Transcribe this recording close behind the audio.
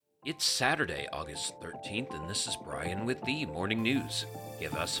It's Saturday, August 13th, and this is Brian with the Morning News.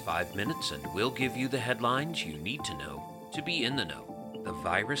 Give us 5 minutes and we'll give you the headlines you need to know to be in the know. The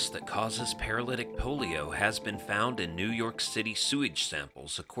virus that causes paralytic polio has been found in New York City sewage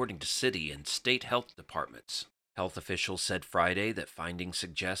samples, according to city and state health departments. Health officials said Friday that finding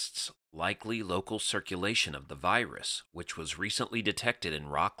suggests likely local circulation of the virus, which was recently detected in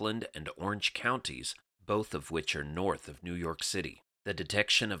Rockland and Orange counties, both of which are north of New York City. The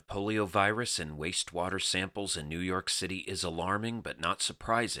detection of poliovirus in wastewater samples in New York City is alarming but not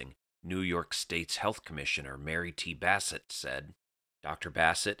surprising, New York State's Health Commissioner Mary T. Bassett said. Dr.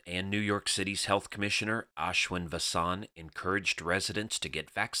 Bassett and New York City's Health Commissioner Ashwin Vasan encouraged residents to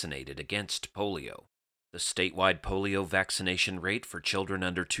get vaccinated against polio. The statewide polio vaccination rate for children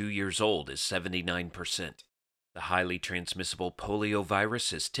under 2 years old is 79%. The highly transmissible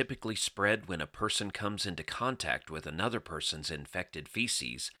poliovirus is typically spread when a person comes into contact with another person's infected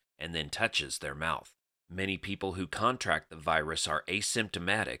feces and then touches their mouth. Many people who contract the virus are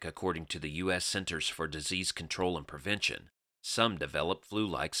asymptomatic, according to the U.S. Centers for Disease Control and Prevention. Some develop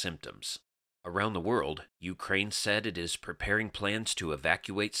flu-like symptoms. Around the world, Ukraine said it is preparing plans to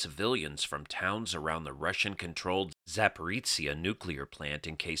evacuate civilians from towns around the Russian-controlled Zaporizhzhia nuclear plant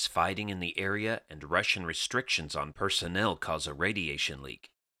in case fighting in the area and Russian restrictions on personnel cause a radiation leak.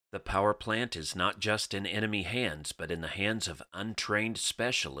 The power plant is not just in enemy hands, but in the hands of untrained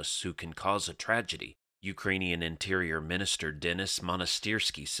specialists who can cause a tragedy, Ukrainian Interior Minister Denis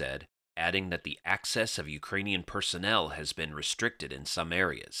Monastyrsky said, adding that the access of Ukrainian personnel has been restricted in some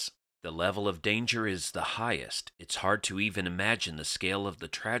areas. The level of danger is the highest. It's hard to even imagine the scale of the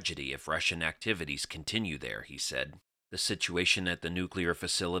tragedy if Russian activities continue there, he said. The situation at the nuclear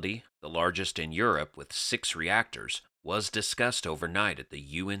facility, the largest in Europe with 6 reactors, was discussed overnight at the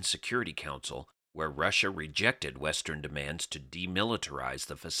UN Security Council, where Russia rejected Western demands to demilitarize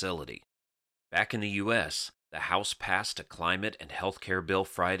the facility. Back in the U.S., the House passed a climate and healthcare bill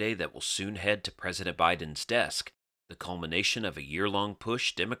Friday that will soon head to President Biden's desk, the culmination of a year-long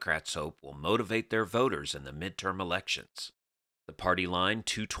push Democrats hope will motivate their voters in the midterm elections. The party line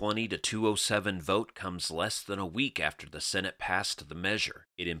 220 to 207 vote comes less than a week after the Senate passed the measure.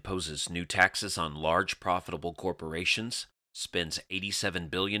 It imposes new taxes on large profitable corporations, spends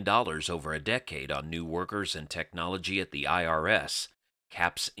 $87 billion over a decade on new workers and technology at the IRS,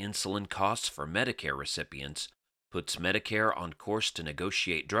 caps insulin costs for Medicare recipients, puts Medicare on course to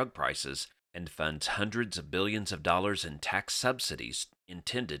negotiate drug prices, and funds hundreds of billions of dollars in tax subsidies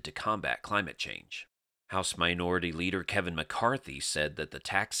intended to combat climate change. House Minority Leader Kevin McCarthy said that the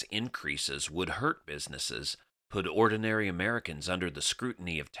tax increases would hurt businesses, put ordinary Americans under the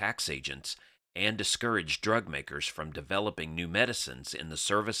scrutiny of tax agents, and discourage drug makers from developing new medicines in the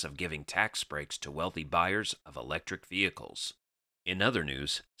service of giving tax breaks to wealthy buyers of electric vehicles. In other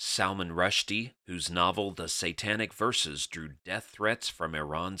news, Salman Rushdie, whose novel The Satanic Verses drew death threats from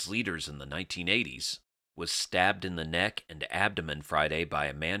Iran's leaders in the 1980s, was stabbed in the neck and abdomen Friday by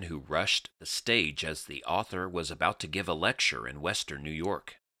a man who rushed the stage as the author was about to give a lecture in western New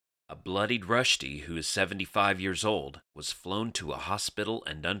York. A bloodied Rushdie, who is 75 years old, was flown to a hospital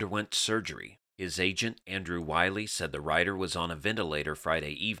and underwent surgery. His agent, Andrew Wiley, said the writer was on a ventilator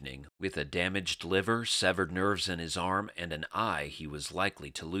Friday evening with a damaged liver, severed nerves in his arm, and an eye he was likely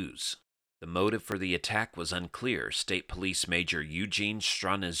to lose. The motive for the attack was unclear, State Police Major Eugene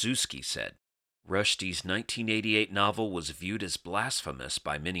Stranazuski said. Rushdie's 1988 novel was viewed as blasphemous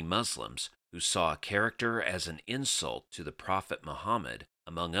by many Muslims, who saw a character as an insult to the Prophet Muhammad,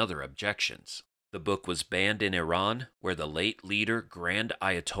 among other objections. The book was banned in Iran, where the late leader Grand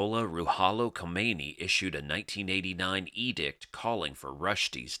Ayatollah Ruhollah Khomeini issued a 1989 edict calling for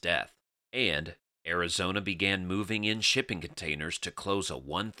Rushdie's death. And Arizona began moving in shipping containers to close a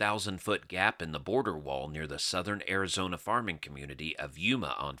 1,000-foot gap in the border wall near the southern Arizona farming community of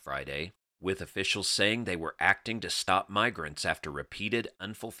Yuma on Friday, with officials saying they were acting to stop migrants after repeated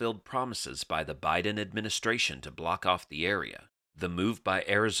unfulfilled promises by the Biden administration to block off the area. The move by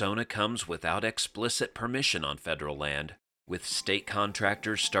Arizona comes without explicit permission on federal land, with state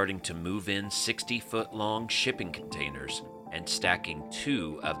contractors starting to move in 60-foot-long shipping containers and stacking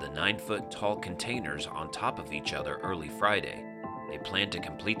 2 of the 9-foot-tall containers on top of each other early Friday. They plan to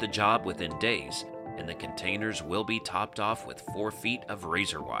complete the job within days, and the containers will be topped off with 4 feet of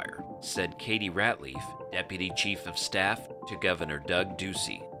razor wire, said Katie Ratliff, Deputy Chief of Staff to Governor Doug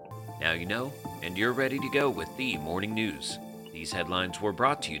Ducey. Now you know, and you're ready to go with the Morning News. These headlines were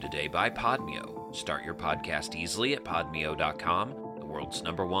brought to you today by Podmeo. Start your podcast easily at podmeo.com, the world's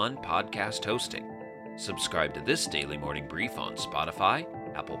 #1 podcast hosting. Subscribe to this daily morning brief on Spotify,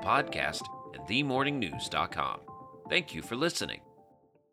 Apple Podcast, and themorningnews.com. Thank you for listening.